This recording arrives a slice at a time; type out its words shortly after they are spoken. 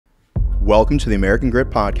Welcome to the American Grit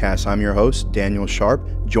Podcast. I'm your host, Daniel Sharp.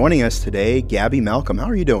 Joining us today, Gabby Malcolm. How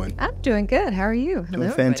are you doing? I'm doing good. How are you? Hello,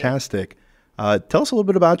 doing fantastic. Tell us a little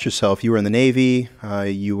bit about yourself. You were in the Navy.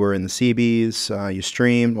 You were in the Seabees. You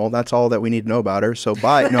streamed. Well, that's all that we need to know about her. So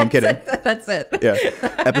bye. No, I'm kidding. That's it. Yeah.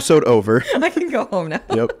 Episode over. I can go home now.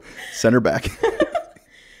 Yep. Send her back.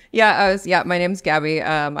 My name's Gabby.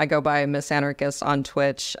 I go by Miss Anarchist on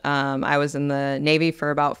Twitch. I was in the Navy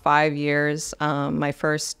for about 5 years. My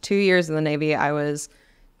first 2 years in the Navy, I was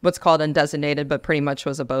what's called undesignated, but pretty much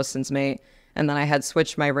was a bosun's mate. And then I had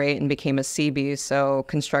switched my rate and became a Seabee, so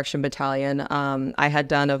construction battalion. I had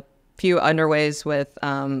done a few underways with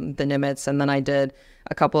the Nimitz, and then I did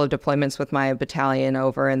a couple of deployments with my battalion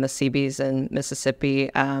over in the Seabees in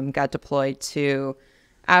Mississippi. Got deployed to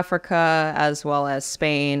Africa as well as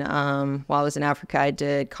Spain. While I was in Africa, I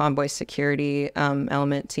did convoy security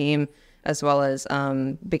element team, as well as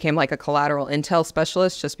became like a collateral intel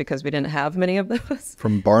specialist just because we didn't have many of those.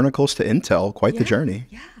 From barnacles to intel, quite the journey.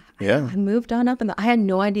 Yeah. I moved on up, and I had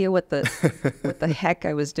no idea what the heck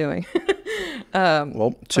I was doing.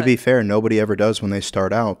 Well, to be fair, nobody ever does when they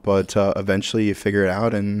start out, but eventually you figure it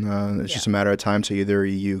out, and it's just a matter of time. So either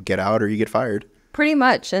you get out or you get fired. Pretty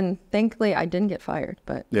much, and thankfully I didn't get fired,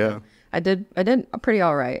 but yeah, I did pretty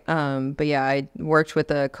all right. But yeah, I worked with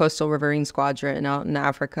the Coastal Riverine Squadron out in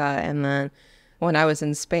Africa, and then when I was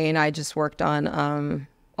in Spain, I just worked on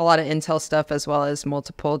a lot of intel stuff as well as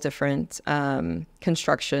multiple different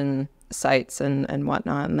construction sites and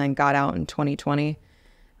whatnot, and then got out in 2020.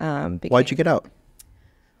 Why'd you get out?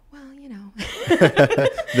 Well, you know,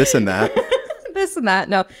 this and that. This and that.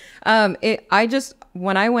 No,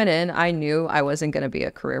 when I went in, I knew I wasn't going to be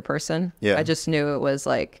a career person. Yeah. I just knew it was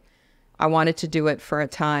like, I wanted to do it for a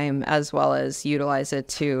time as well as utilize it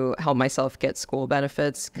to help myself get school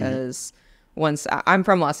benefits. Because I'm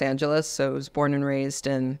from Los Angeles, so I was born and raised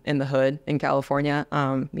in the hood in California.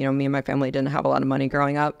 Me and my family didn't have a lot of money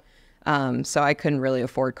growing up. So I couldn't really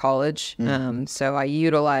afford college. So I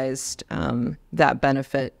utilized that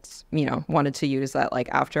benefit, wanted to use that like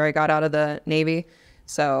after I got out of the Navy.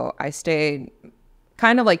 So I stayed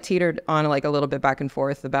kind of like teetered on like a little bit back and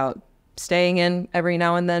forth about staying in every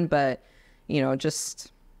now and then. But, I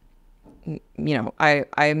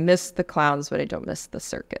miss the clowns, but I don't miss the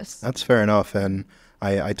circus. That's fair enough. And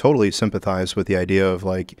I totally sympathize with the idea of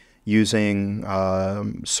like using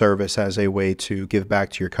service as a way to give back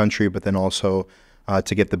to your country, but then also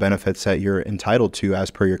to get the benefits that you're entitled to as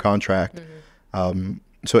per your contract.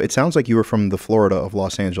 So it sounds like you were from the Florida of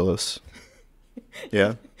Los Angeles.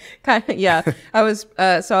 Yeah. Kind of, yeah. I was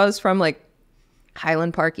from like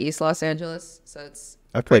Highland Park, East Los Angeles. So it's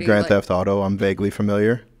I've played Grand Theft Auto. I'm vaguely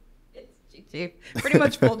familiar. It's GTA. Pretty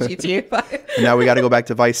much full GTA. And now we got to go back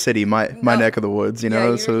to Vice City, my neck of the woods,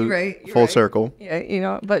 you're so right, full circle.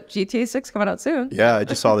 Yeah, but GTA 6 coming out soon. Yeah, I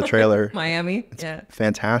just saw the trailer. Miami. It's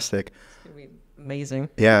fantastic. It's going to be amazing.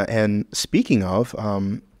 Yeah, and speaking of,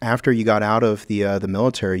 after you got out of the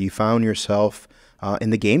military, you found yourself in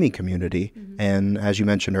the gaming community. And as you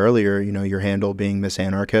mentioned earlier, your handle being Miss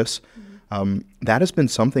Anarchist. That has been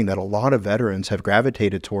something that a lot of veterans have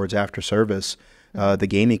gravitated towards after service, the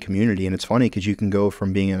gaming community. And it's funny because you can go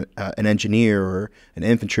from being an engineer or an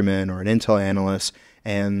infantryman or an intel analyst,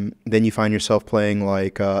 and then you find yourself playing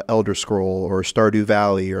like Elder Scroll or Stardew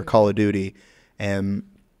Valley or Call of Duty. And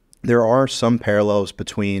there are some parallels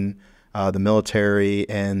between the military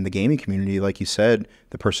and the gaming community. Like you said,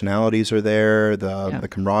 the personalities are there, the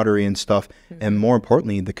camaraderie and stuff, and more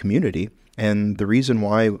importantly, the community. And the reason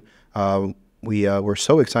why we're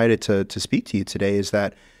so excited to speak to you today is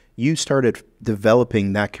that you started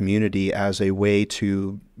developing that community as a way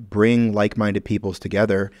to bring like-minded peoples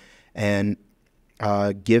together and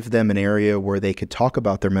give them an area where they could talk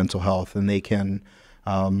about their mental health, and they can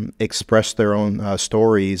express their own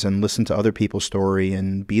stories and listen to other people's story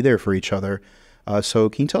and be there for each other. So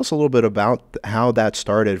can you tell us a little bit about how that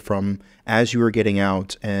started from as you were getting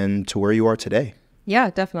out and to where you are today?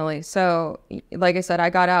 Yeah, definitely. So like I said,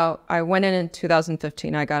 I went in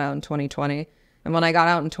 2015, I got out in 2020. And when I got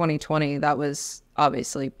out in 2020, that was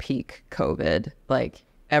obviously peak COVID, like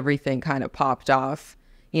everything kind of popped off,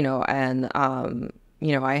 and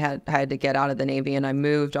I had to get out of the Navy, and I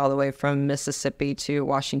moved all the way from Mississippi to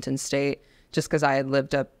Washington State just because I had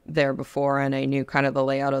lived up there before and I knew kind of the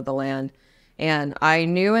layout of the land. And I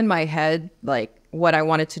knew in my head, like, what I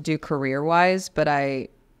wanted to do career-wise, but I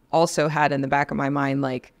also had in the back of my mind,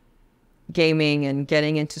 like, gaming and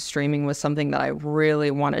getting into streaming was something that I really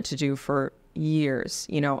wanted to do for years.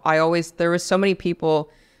 There was so many people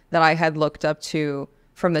that I had looked up to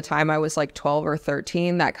from the time I was like 12 or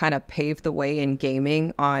 13 that kind of paved the way in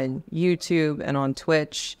gaming on YouTube and on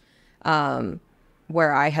Twitch.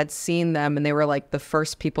 where I had seen them and they were like the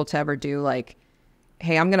first people to ever do like,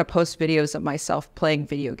 hey, I'm going to post videos of myself playing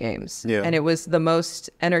video games. Yeah. And it was the most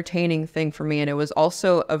entertaining thing for me. And it was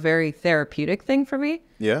also a very therapeutic thing for me.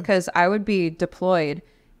 Yeah. Because I would be deployed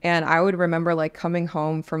and I would remember like coming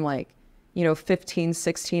home from like, 15,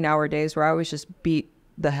 16-hour days where I was just beat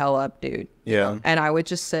the hell up, dude. Yeah. And I would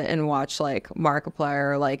just sit and watch like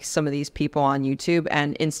Markiplier or like some of these people on YouTube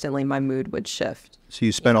and instantly my mood would shift. So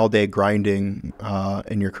you spend all day grinding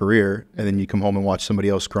in your career, and then you come home and watch somebody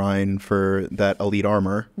else grind for that elite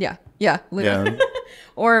armor. Yeah. Yeah. Yeah.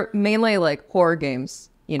 Or mainly like horror games,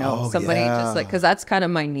 Oh, somebody yeah. just like, because that's kind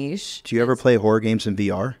of my niche. Do you ever play horror games in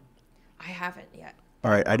VR? I haven't yet.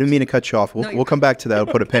 All right, I didn't mean to cut you off. We'll come back to that. I'll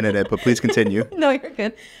put a pin in it, but please continue. No, you're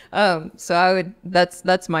good. So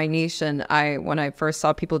that's my niche. And when I first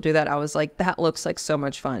saw people do that, I was like, that looks like so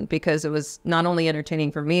much fun, because it was not only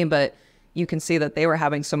entertaining for me, but you can see that they were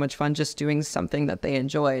having so much fun just doing something that they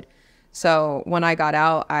enjoyed. So when I got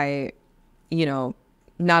out, I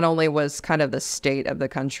not only was kind of the state of the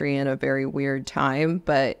country in a very weird time,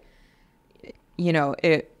 but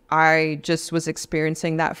I just was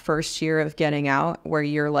experiencing that first year of getting out where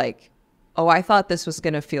you're like, oh, I thought this was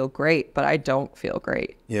going to feel great, but I don't feel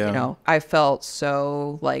great. Yeah. I felt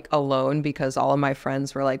so like alone because all of my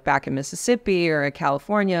friends were like back in Mississippi or in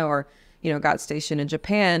California or, got stationed in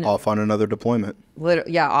Japan. Off on another deployment.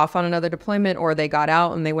 Off on another deployment, or they got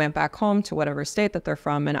out and they went back home to whatever state that they're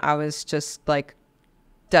from. And I was just like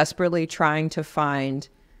desperately trying to find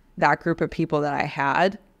that group of people that I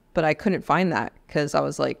had, but I couldn't find that because I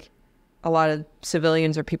was like, a lot of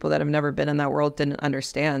civilians or people that have never been in that world didn't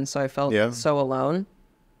understand. So I felt so alone.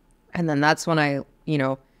 And then that's when I,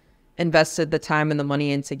 invested the time and the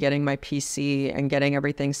money into getting my PC and getting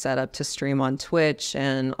everything set up to stream on Twitch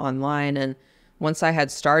and online. And once I had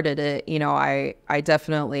started it, I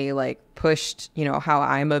definitely like pushed, how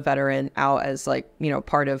I'm a veteran out as like,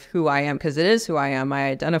 part of who I am, because it is who I am. I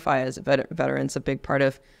identify as a veteran. It's a big part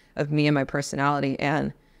of me and my personality.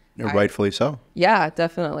 And rightfully so. Yeah,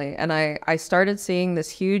 definitely. And I started seeing this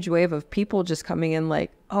huge wave of people just coming in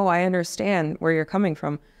like, oh, I understand where you're coming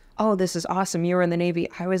from. Oh, this is awesome. You were in the Navy.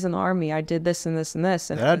 I was in the Army. I did this and this and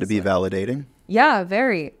this. And that had to be validating. Yeah,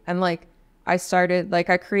 very. And like, I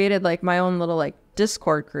created like my own little like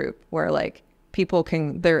Discord group where like people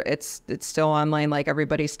can, it's still online. Like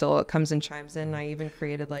everybody still comes and chimes in. I even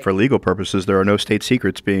created like. For legal purposes, there are no state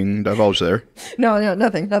secrets being divulged there. No,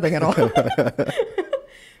 nothing at all.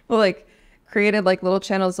 Well, like created like little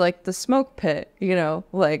channels like the smoke pit,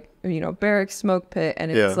 barracks smoke pit.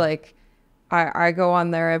 And it's like, I go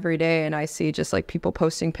on there every day and I see just like people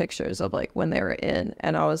posting pictures of like when they were in.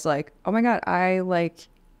 And I was like, oh my God, I like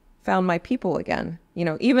found my people again,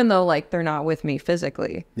 even though like they're not with me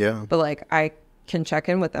physically. Yeah. But like I can check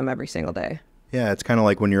in with them every single day. Yeah. It's kind of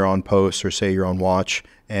like when you're on post or say you're on watch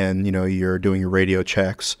and, you're doing your radio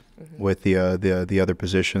checks with the other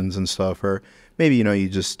positions and stuff, or maybe, you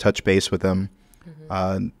just touch base with them.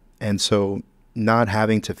 And so not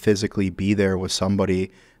having to physically be there with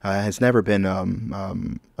somebody has never been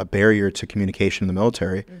a barrier to communication in the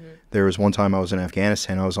military. There was one time I was in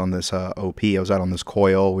Afghanistan. I was on this OP. I was out on this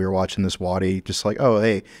coil. We were watching this wadi, just like, oh,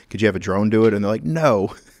 hey, could you have a drone do it? And they're like,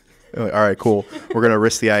 no. Like, all right, cool. We're going to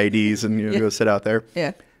risk the IEDs and go sit out there.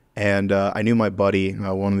 Yeah. And I knew my buddy,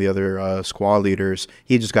 one of the other squad leaders.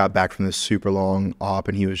 He just got back from this super long op,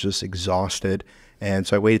 and he was just exhausted. And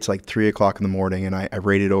so I waited till like 3 o'clock in the morning, and I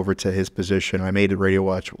raided over to his position. I made the radio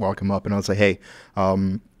watch walk him up, and I was like, hey,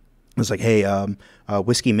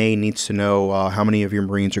 Whiskey Maine needs to know how many of your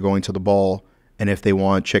Marines are going to the ball and if they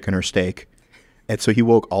want chicken or steak. And so he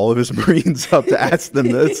woke all of his Marines up to ask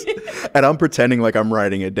them this. And I'm pretending like I'm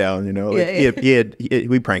writing it down,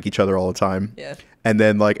 we prank each other all the time. Yeah. And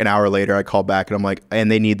then like an hour later, I call back and I'm like,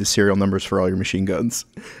 and they need the serial numbers for all your machine guns.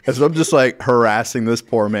 And so I'm just like harassing this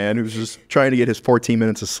poor man who's just trying to get his 14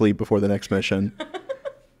 minutes of sleep before the next mission.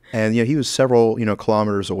 And he was several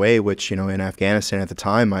kilometers away, which in Afghanistan at the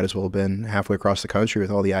time might as well have been halfway across the country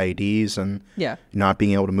with all the IEDs and not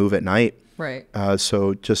being able to move at night. Right.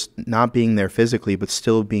 So just not being there physically, but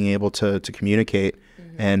still being able to communicate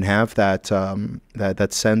and have that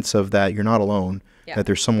that sense of that you're not alone, that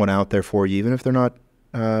there's someone out there for you, even if they're not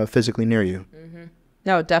physically near you.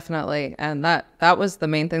 No, definitely. And that was the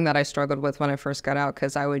main thing that I struggled with when I first got out,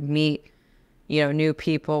 because I would meet new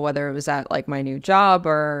people, whether it was at like my new job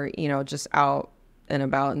or, just out and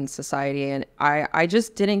about in society. And I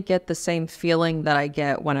just didn't get the same feeling that I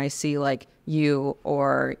get when I see like you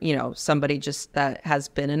or, somebody just that has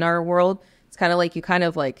been in our world. It's kind of like you kind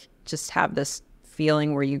of like just have this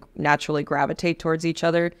feeling where you naturally gravitate towards each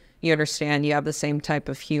other you understand, you have the same type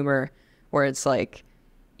of humor where it's like,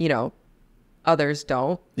 you know, others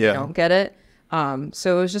don't get it.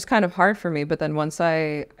 So it was just kind of hard for me. But then once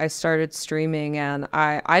I started streaming, and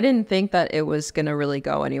I didn't think that it was going to really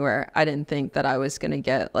go anywhere. I didn't think that I was going to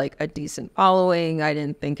get like a decent following. I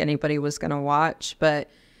didn't think anybody was going to watch, but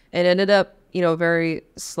it ended up, you know, very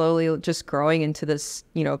slowly just growing into this,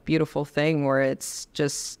 you know, beautiful thing where it's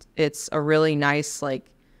a really nice, like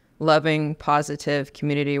loving, positive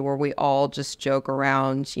community where we all just joke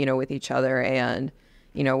around, you know, with each other. And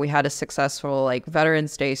you know, we had a successful like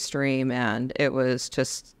Veterans Day stream, and it was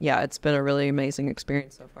just, yeah, it's been a really amazing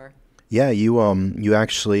experience so far. Yeah, you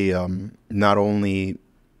actually not only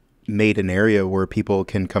made an area where people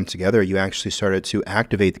can come together, you actually started to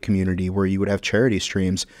activate the community where you would have charity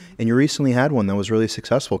streams, and you recently had one that was really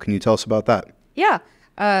successful. Can you tell us about that? Yeah.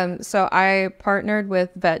 So I partnered with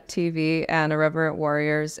Vet TV and Irreverent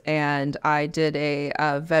Warriors, and I did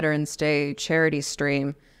a Veterans Day charity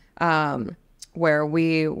stream. Where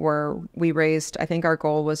we raised, I think our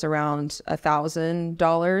goal was around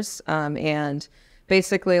 $1,000. And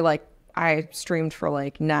basically like I streamed for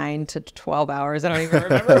like 9 to 12 hours. I don't even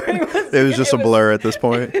remember what it was. It was just a blur at this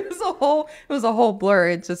point. It was a whole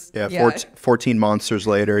blur. It just, 14 monsters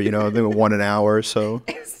later, you know, they were 1 an hour. So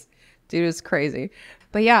dude, it was crazy.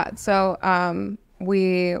 But yeah, so,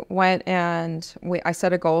 we went and I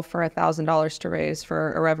set a goal for $1,000 to raise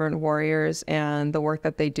for Irreverent Warriors and the work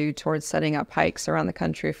that they do towards setting up hikes around the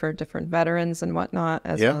country for different veterans and whatnot,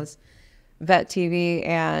 as well as Vet TV.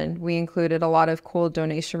 And we included a lot of cool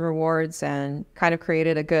donation rewards and kind of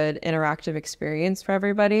created a good interactive experience for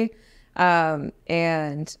everybody. I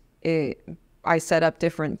set up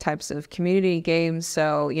different types of community games.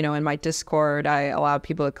 So, you know, in my Discord, I allowed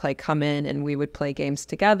people to like come in and we would play games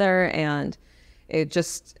together, and it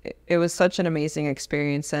was such an amazing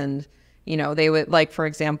experience. And, you know, they would like, for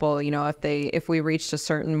example, you know, if we reached a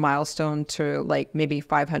certain milestone to like maybe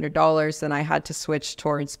 $500, then I had to switch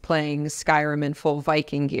towards playing Skyrim in full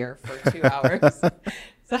Viking gear for 2 hours.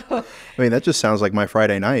 So, I mean, that just sounds like my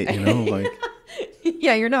Friday night, you know, like.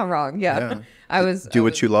 Yeah, you're not wrong. Yeah. Do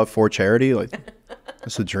what you love for charity. Like,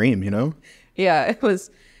 it's a dream, you know? Yeah, it was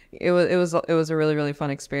a really, really fun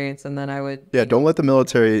experience. And then I would don't let the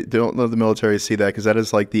military see that, because that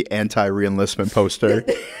is like the anti-reenlistment poster.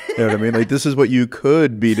 You know what I mean? Like, this is what you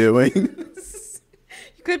could be doing.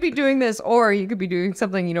 You could be doing this, or you could be doing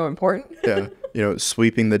something, you know, important. Yeah, you know,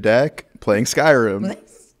 sweeping the deck, playing Skyrim.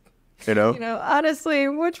 You know, honestly,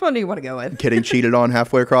 which one do you want to go with? Getting cheated on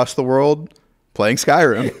halfway across the world, playing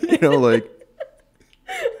Skyrim. You know, like.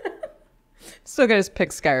 Still gonna just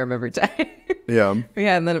pick Skyrim every time. Yeah.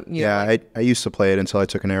 Yeah, and then I used to play it until I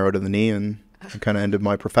took an arrow to the knee, and I kind of ended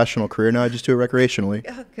my professional career. Now I just do it recreationally.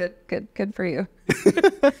 Oh, good for you.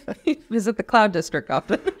 Visit the Cloud District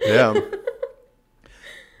often. Yeah.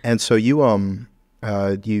 And so you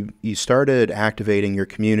started activating your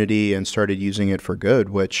community and started using it for good,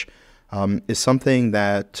 which is something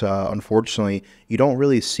that unfortunately you don't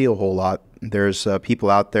really see a whole lot. There's people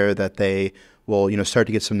out there that they will, you know, start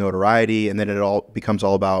to get some notoriety, and then it all becomes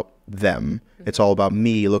all about them. It's all about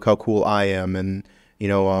me. Look how cool I am, and you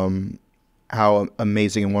know how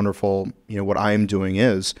amazing and wonderful, you know, what I am doing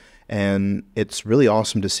is. And it's really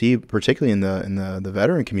awesome to see, particularly in the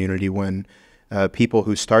veteran community, when people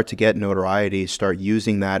who start to get notoriety start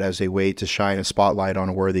using that as a way to shine a spotlight on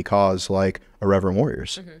a worthy cause, like Irreverent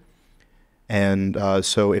Warriors. Mm-hmm. And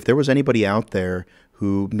so if there was anybody out there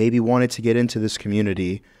who maybe wanted to get into this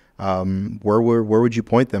community, where would you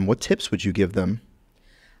point them? What tips would you give them?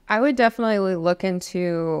 I would definitely look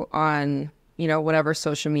into on, you know, whatever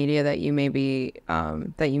social media that you may be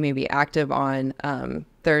active on.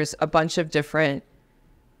 There's a bunch of different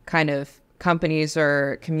kind of companies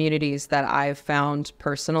or communities that I've found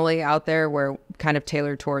personally out there where kind of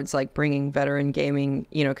tailored towards like bringing veteran gaming,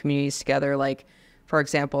 you know, communities together. Like, for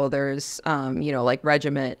example, there's, you know, like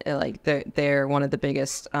Regiment, like they're one of the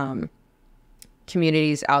biggest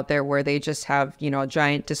communities out there where they just have, you know, a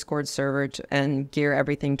giant Discord server and gear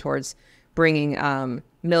everything towards bringing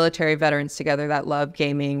military veterans together that love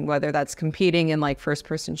gaming, whether that's competing in like first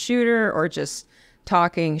person shooter or just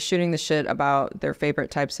shooting the shit about their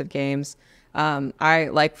favorite types of games. I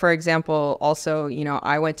like, for example, also, you know,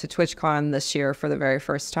 I went to TwitchCon this year for the very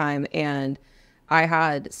first time, and I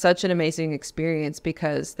had such an amazing experience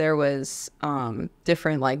because there was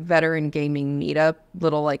different like veteran gaming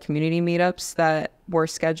little like community meetups that were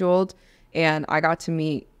scheduled, and I got to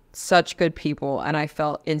meet such good people, and I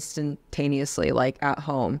felt instantaneously like at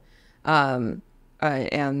home. And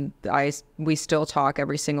we still talk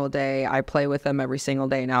every single day. I play with them every single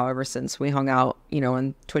day now ever since we hung out, you know,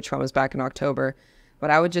 and TwitchCon was back in October.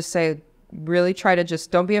 But I would just say, really try to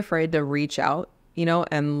just don't be afraid to reach out, you know,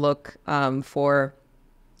 and look for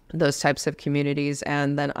those types of communities.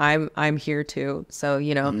 And then I'm here too. So,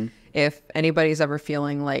 you know, if anybody's ever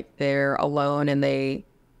feeling like they're alone and they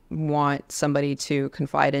want somebody to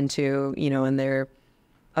confide into, you know, and they're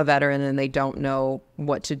a veteran and they don't know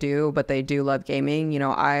what to do, but they do love gaming, you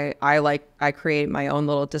know, I create my own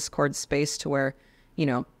little Discord space to where, you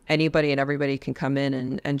know, anybody and everybody can come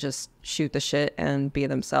in and just shoot the shit and be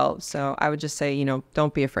themselves. So I would just say, you know,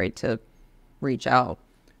 don't be afraid to reach out.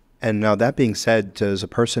 And now that being said, does a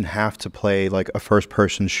person have to play like a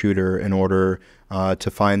first-person shooter in order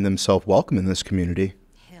to find themselves welcome in this community?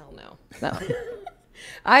 Hell no. No.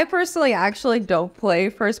 I personally actually don't play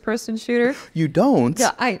first-person shooter. You don't?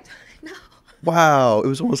 Yeah, no. Wow. It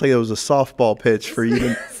was almost like it was a softball pitch for you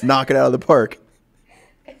to knock it out of the park.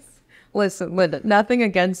 Listen, Linda, nothing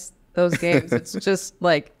against those games. It's just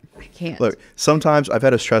like, I can't. Look, sometimes I've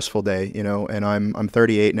had a stressful day, you know, and I'm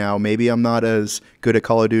 38 now. Maybe I'm not as good at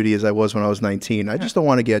Call of Duty as I was when I was 19. I just don't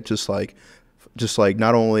want to get just like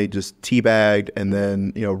not only just teabagged and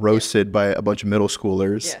then, you know, roasted by a bunch of middle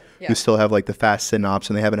schoolers who still have like the fast synops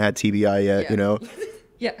and they haven't had TBI yet, you know.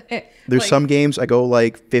 There's some games I go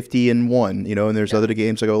like 50-1, you know, and there's other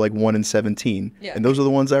games I go like 1-17. And those are the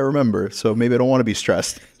ones I remember. So maybe I don't want to be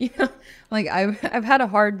stressed. Yeah. Like I've had a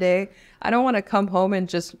hard day. I don't want to come home and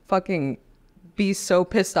just fucking be so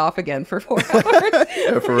pissed off again for 4 hours.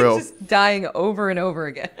 Yeah, for real. Just dying over and over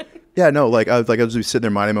again. Yeah, no, like I was just sitting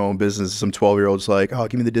there minding my own business. Some 12-year-old's like, "Oh,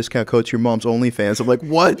 give me the discount code to your mom's OnlyFans." I'm like,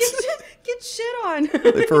 "What?" Get shit on.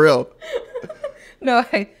 Like, for real. No,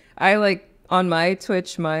 I like on my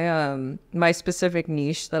Twitch, my specific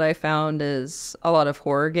niche that I found is a lot of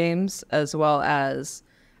horror games as well as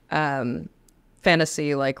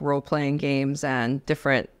fantasy, like role-playing games and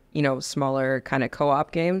different, you know, smaller kind of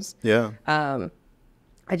co-op games. Yeah.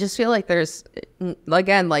 I just feel like there's,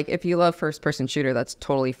 again, like if you love first-person shooter, that's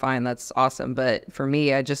totally fine. That's awesome. But for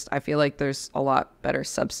me, I feel like there's a lot better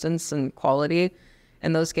substance and quality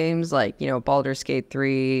in those games, like, you know, Baldur's Gate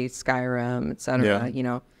 3, Skyrim, etc. You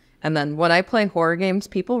know. And then when I play horror games,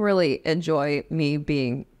 people really enjoy me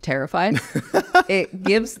being terrified. It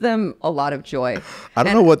gives them a lot of joy. I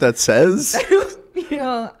don't know what that says, you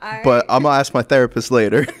know, but I'm going to ask my therapist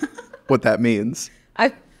later what that means.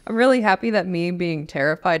 I'm really happy that me being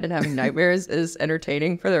terrified and having nightmares is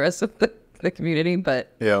entertaining for the rest of the community.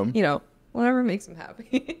 But, you know, whatever makes them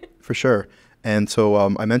happy. For sure. And so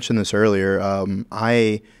I mentioned this earlier.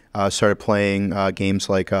 I started playing games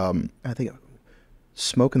like, I think,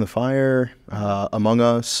 Smoke in the Fire, Among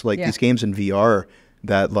Us, like these games in VR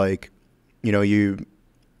that, like, you know, you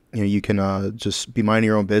can just be minding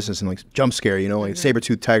your own business and like jump scare, you know, like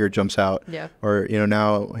saber-toothed tiger jumps out, or, you know,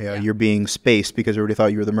 now you're being spaced because everybody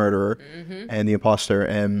thought you were the murderer and the imposter.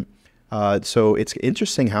 And so it's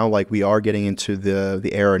interesting how like we are getting into the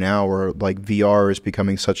era now where like VR is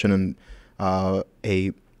becoming such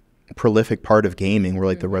a prolific part of gaming, where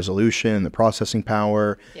like the resolution, the processing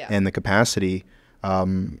power, and the capacity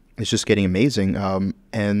it's just getting amazing.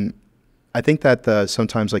 And I think that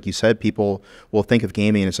sometimes, like you said, people will think of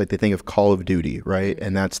gaming and it's like they think of Call of Duty, right?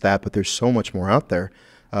 And that's that, but there's so much more out there.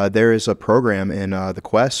 There is a program in the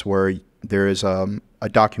Quest where there is a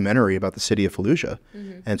documentary about the city of Fallujah.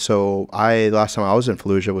 And so last time I was in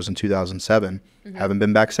Fallujah was in 2007. Haven't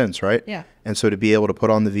been back since, right? Yeah. And so to be able to put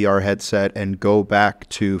on the VR headset and go back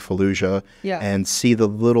to Fallujah and see the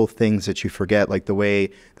little things that you forget, like the way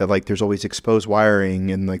that like there's always exposed wiring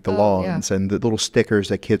and like the lawns and the little stickers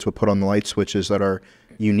that kids would put on the light switches that are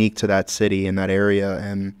unique to that city and that area.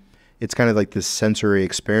 And it's kind of like this sensory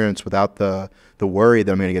experience without the worry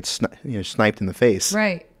that I'm going to get sniped in the face.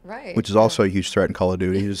 Right. Which is also a huge threat in Call of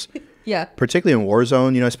Duty. Just, particularly in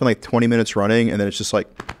Warzone, you know, I spent like 20 minutes running and then it's just like,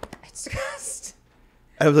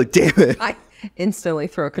 I was like, damn it. I instantly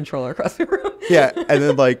throw a controller across the room. Yeah, and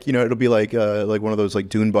then like, you know, it'll be like one of those like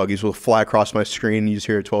dune buggies will fly across my screen and you just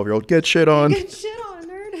hear a 12-year-old, get shit on. Get shit on,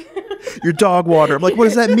 nerd. Your dog water. I'm like, what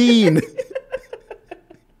does that mean?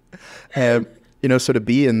 And, you know, so to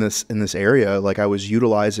be in this area, like I was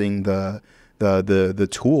utilizing the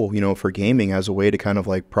tool, you know, for gaming as a way to kind of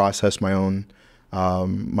like process my own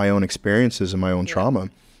experiences and my own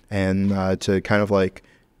trauma, and to kind of like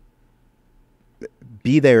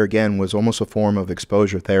be there again was almost a form of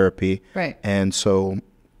exposure therapy. Right. And so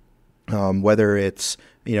whether it's,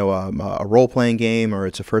 you know, a role-playing game or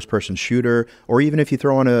it's a first-person shooter, or even if you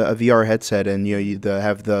throw on a VR headset and, you know, you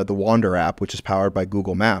have the Wander app, which is powered by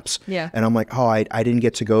Google Maps. Yeah. And I'm like, oh, I didn't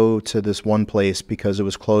get to go to this one place because it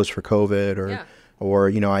was closed for COVID Or,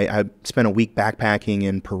 you know, I spent a week backpacking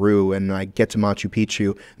in Peru, and I get to Machu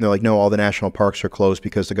Picchu, and they're like, no, all the national parks are closed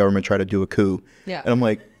because the government tried to do a coup. Yeah. And I'm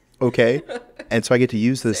like, okay. And so I get to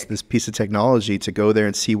use this piece of technology to go there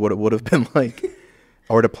and see what it would have been like,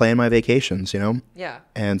 or to plan my vacations, you know? Yeah.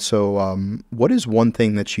 And so what is one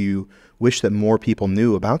thing that you wish that more people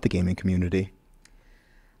knew about the gaming community?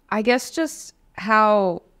 I guess just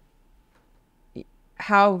how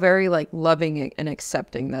very like loving and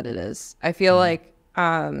accepting that it is. I feel like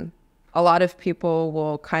a lot of people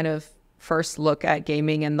will kind of first look at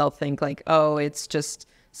gaming and they'll think like, oh, it's just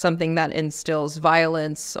something that instills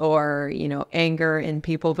violence or, you know, anger in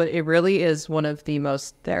people, but it really is one of the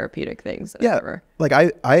most therapeutic things ever. Like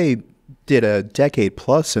I did a decade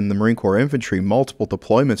plus in the Marine Corps infantry, multiple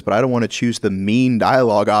deployments, but I don't want to choose the mean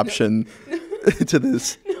dialogue option to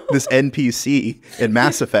this NPC in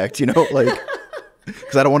Mass Effect, you know, like,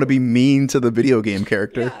 because I don't want to be mean to the video game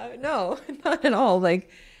character. Yeah, no, not at all. Like,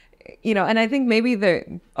 you know, and I think maybe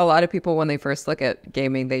a lot of people, when they first look at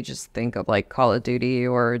gaming, they just think of like Call of Duty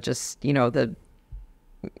or just, you know,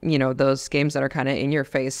 those games that are kind of in your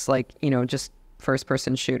face, like, you know, just first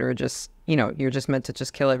person shooter, just, you know, you're just meant to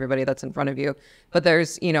just kill everybody that's in front of you. But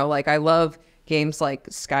there's, you know, like I love games like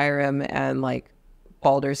Skyrim and like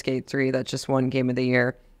Baldur's Gate 3 that just won Game of the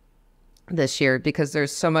Year this year, because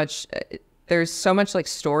there's so much like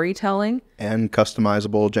storytelling and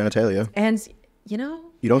customizable genitalia. And, you know,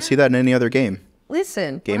 you don't see that in any other game.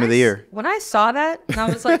 Listen, Game of the Year. When I saw that, I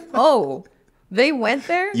was like, oh, they went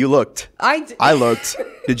there? You looked. I looked.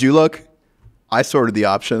 Did you look? I sorted the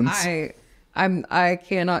options. I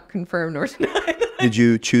cannot confirm nor deny. Did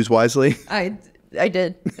you choose wisely? I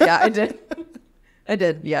did. Yeah, I did. I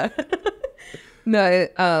did. Yeah. No,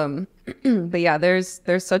 but yeah, there's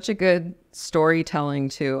such a good storytelling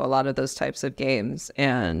to a lot of those types of games,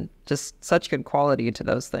 and just such good quality to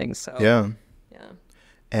those things. So yeah.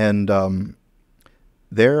 And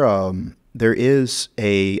there is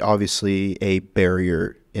obviously a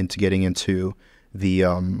barrier into getting into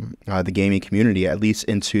the gaming community, at least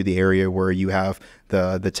into the area where you have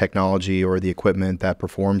the technology or the equipment that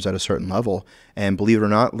performs at a certain level. And believe it or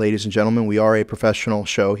not, ladies and gentlemen, we are a professional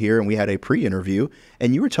show here, and we had a pre-interview,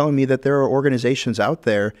 and you were telling me that there are organizations out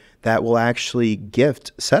there that will actually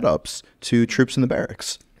gift setups to troops in the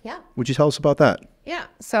barracks. Yeah. Would you tell us about that? Yeah.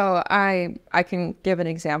 So I can give an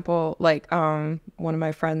example. Like one of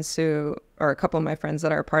my friends or a couple of my friends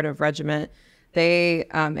that are part of Regiment, they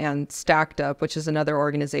and Stacked Up, which is another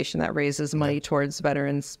organization that raises money towards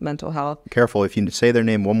veterans' mental health. Careful, if you say their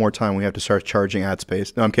name one more time, we have to start charging ad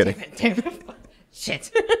space. No, I'm kidding. Damn it.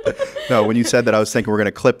 Shit. No, when you said that, I was thinking we're going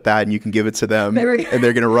to clip that and you can give it to them, and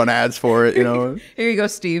they're going to run ads for it, you know. Here you go,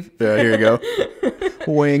 Steve. Yeah, here you go.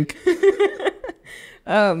 Wink.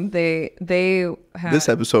 They have... This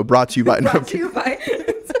episode brought to you by... Brought to you by...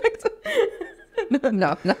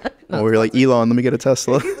 No. Oh, we're like, Elon, let me get a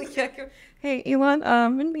Tesla. Hey, Elon,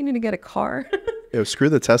 I'm meaning to get a car. Yo, screw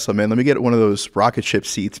the Tesla, man. Let me get one of those rocket ship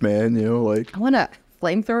seats, man. You know, like... I want a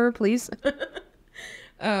flamethrower, please.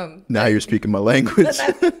 Now you're speaking my language.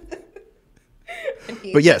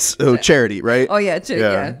 But yes, so charity, right? Oh, yeah,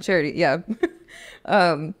 charity, yeah.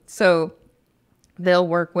 So they'll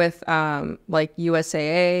work with like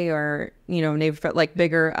USAA or, you know, Navy, like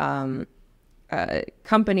bigger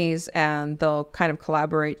companies, and they'll kind of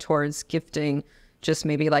collaborate towards gifting just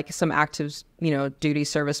maybe like some active, you know, duty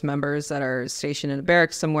service members that are stationed in a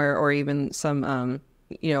barracks somewhere, or even some,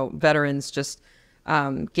 you know, veterans, just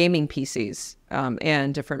gaming PCs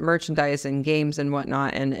and different merchandise and games and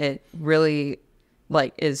whatnot. And it really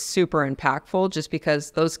like is super impactful, just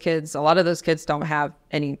because a lot of those kids don't have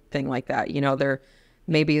anything like that. You know, they're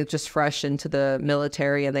maybe just fresh into the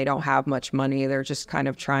military and they don't have much money. They're just kind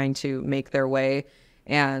of trying to make their way.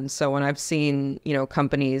 And so when I've seen, you know,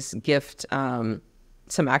 companies gift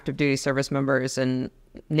some active duty service members and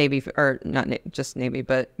Navy, or not just Navy,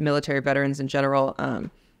 but military veterans in general,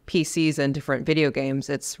 PCs and different video games,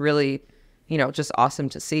 it's really, you know, just awesome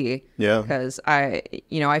to see. Yeah. Because I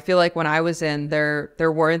feel like when I was in there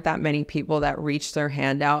weren't that many people that reached their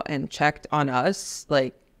hand out and checked on us,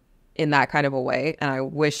 like in that kind of a way. And I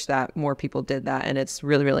wish that more people did that. And it's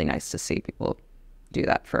really, really nice to see people do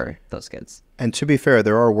that for those kids. And to be fair,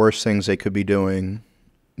 there are worse things they could be doing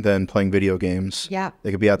than playing video games. Yeah. They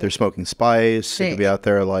could be out there smoking spice. They could be out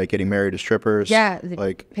there like getting married to strippers. Yeah.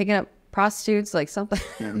 Like picking up prostitutes, like something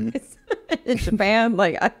in Japan.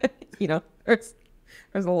 Like, you know, there's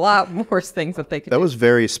a lot worse things that they could do. That was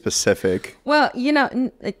very specific. Well, you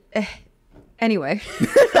know, anyway.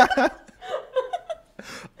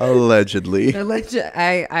 Allegedly.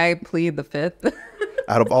 I plead the fifth.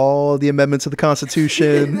 Out of all the amendments of the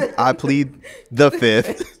Constitution, I plead the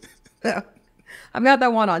fifth. Yeah. I've got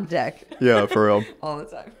that one on deck. Yeah, for real. All the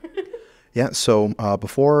time. Yeah. So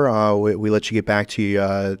before we let you get back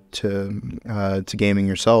to gaming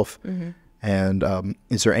yourself, and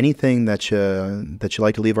is there anything that you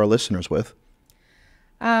like to leave our listeners with?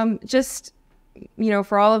 Just,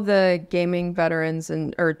 for all of the gaming veterans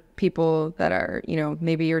or people that are,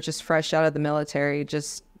 maybe you're just fresh out of the military,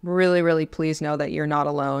 just really, really please know that you're not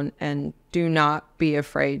alone, and do not be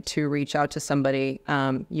afraid to reach out to somebody.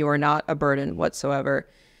 You are not a burden whatsoever,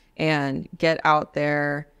 and get out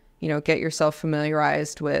there, get yourself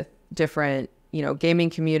familiarized with different, gaming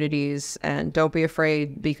communities, and don't be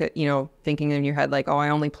afraid because, thinking in your head like, oh, I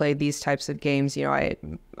only play these types of games.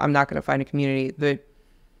 I'm not going to find a community. But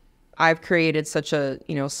I've created such a,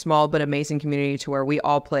 small but amazing community to where we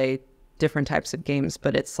all play different types of games,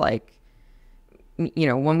 but it's like,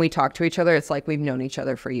 when we talk to each other, it's like we've known each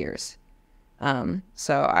other for years.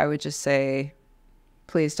 So I would just say,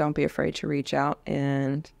 please don't be afraid to reach out.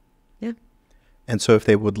 And yeah. And so if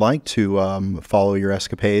they would like to follow your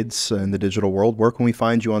escapades in the digital world, where can we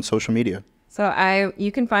find you on social media? So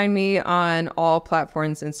you can find me on all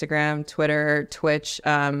platforms: Instagram, Twitter, Twitch,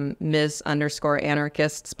 Ms_anarchist,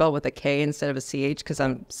 spelled with a K instead of a CH because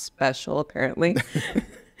I'm special apparently.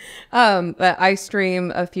 But I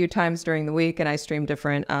stream a few times during the week, and I stream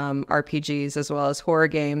different RPGs as well as horror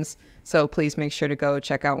games. So please make sure to go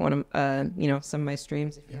check out one of some of my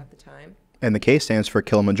streams if you have the time. And the K stands for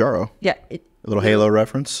Kilimanjaro. Yeah. A little Halo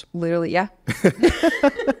reference. Literally, yeah.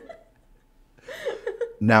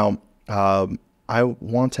 Now, I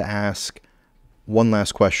want to ask one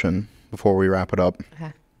last question before we wrap it up.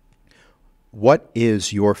 What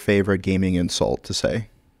is your favorite gaming insult to say?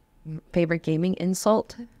 Favorite gaming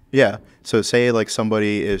insult? Yeah. So say like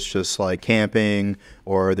somebody is just like camping,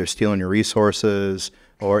 or they're stealing your resources,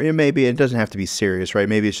 or maybe it doesn't have to be serious, right?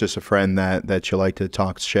 Maybe it's just a friend that you like to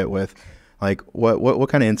talk shit with. Like what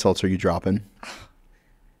kind of insults are you dropping? I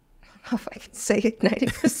don't know if I can say it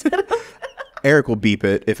 90% of it. Eric will beep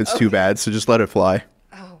it if it's too bad, so just let it fly.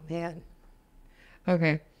 Oh man.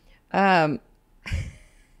 Okay. I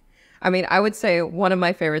mean, I would say one of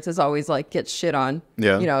my favorites is always like get shit on.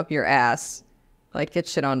 Yeah. Your ass. Like get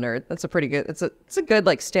shit on, nerd. That's a pretty good. It's a good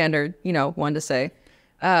like standard, one to say.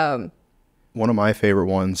 One of my favorite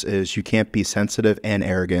ones is you can't be sensitive and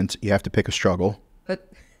arrogant. You have to pick a struggle.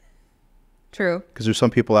 But true. Because there's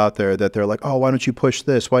some people out there that they're like, oh, why don't you push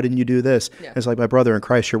this? Why didn't you do this? Yeah. It's like, my brother in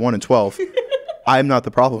Christ, you're 1 in 12. I'm not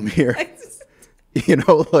the problem here.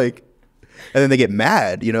 And then they get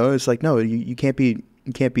mad. It's like, no, you can't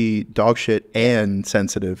be dog shit and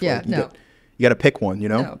sensitive. Yeah, like, no. You got to pick one,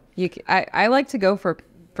 No, I like to go for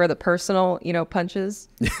the personal, punches.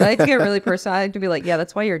 I like to get really personal. I like to be like, yeah,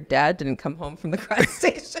 that's why your dad didn't come home from the crime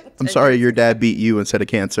station. I'm sorry your dad beat you instead of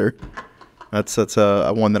cancer. That's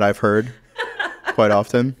a one that I've heard quite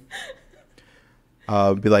often.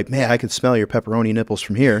 Be like, man, I can smell your pepperoni nipples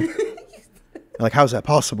from here. Like, how's that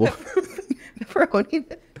possible?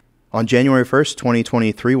 Pepperoni. On January 1st,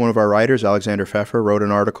 2023, one of our writers, Alexander Pfeffer, wrote an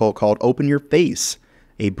article called Open Your Face,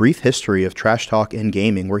 A Brief History of Trash Talk in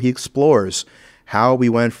Gaming, where he explores how we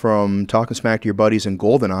went from talking smack to your buddies in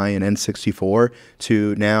GoldenEye and N64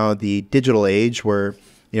 to now the digital age where,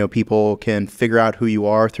 people can figure out who you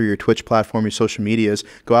are through your Twitch platform, your social medias,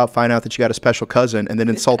 go out, find out that you got a special cousin, and then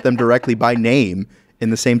insult them directly by name in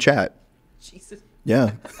the same chat. Jesus.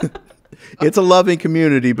 Yeah. It's a loving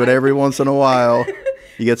community, but every once in a while,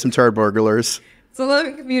 you get some turd burglars. It's a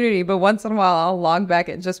loving community, but once in a while, I'll log back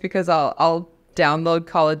in just because I'll download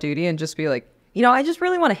Call of Duty and just be like, I just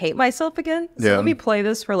really want to hate myself again. So let me play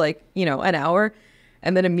this for like, an hour.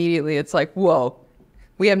 And then immediately it's like, whoa,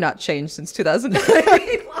 we have not changed since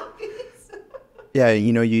 2009. Yeah,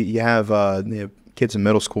 you have kids in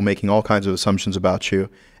middle school making all kinds of assumptions about you.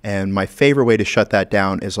 And my favorite way to shut that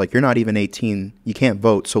down is like, you're not even 18. You can't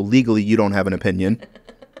vote. So legally, you don't have an opinion.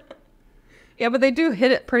 Yeah, but they do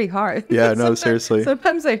hit it pretty hard. Yeah, no, seriously.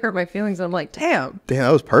 Sometimes they hurt my feelings. And I'm like, damn. Damn, that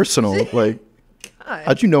was personal. Like, God.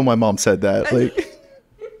 How'd you know my mom said that? Like,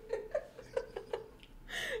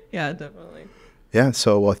 yeah, definitely. Yeah,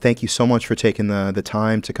 so thank you so much for taking the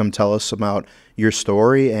time to come tell us about your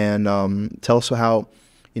story and tell us how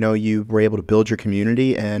you were able to build your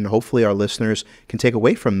community, and hopefully our listeners can take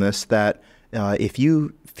away from this that if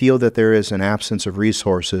you feel that there is an absence of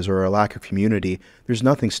resources or a lack of community, there's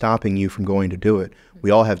nothing stopping you from going to do it.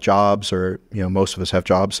 We all have jobs, or most of us have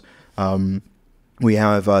jobs. We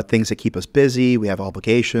have things that keep us busy. We have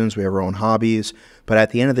obligations. We have our own hobbies. But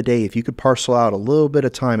at the end of the day, if you could parcel out a little bit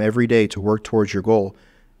of time every day to work towards your goal,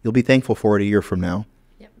 you'll be thankful for it a year from now.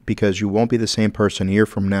 Yep. because you won't be the same person a year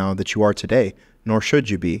from now that you are today, nor should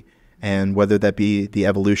you be. And whether that be the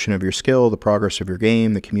evolution of your skill, the progress of your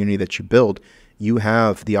game, the community that you build, you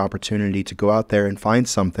have the opportunity to go out there and find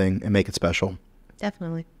something and make it special.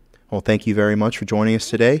 Definitely. Well, thank you very much for joining us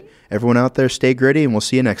today. Everyone out there, stay gritty, and we'll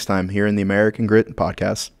see you next time here in the American Grit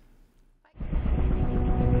Podcast.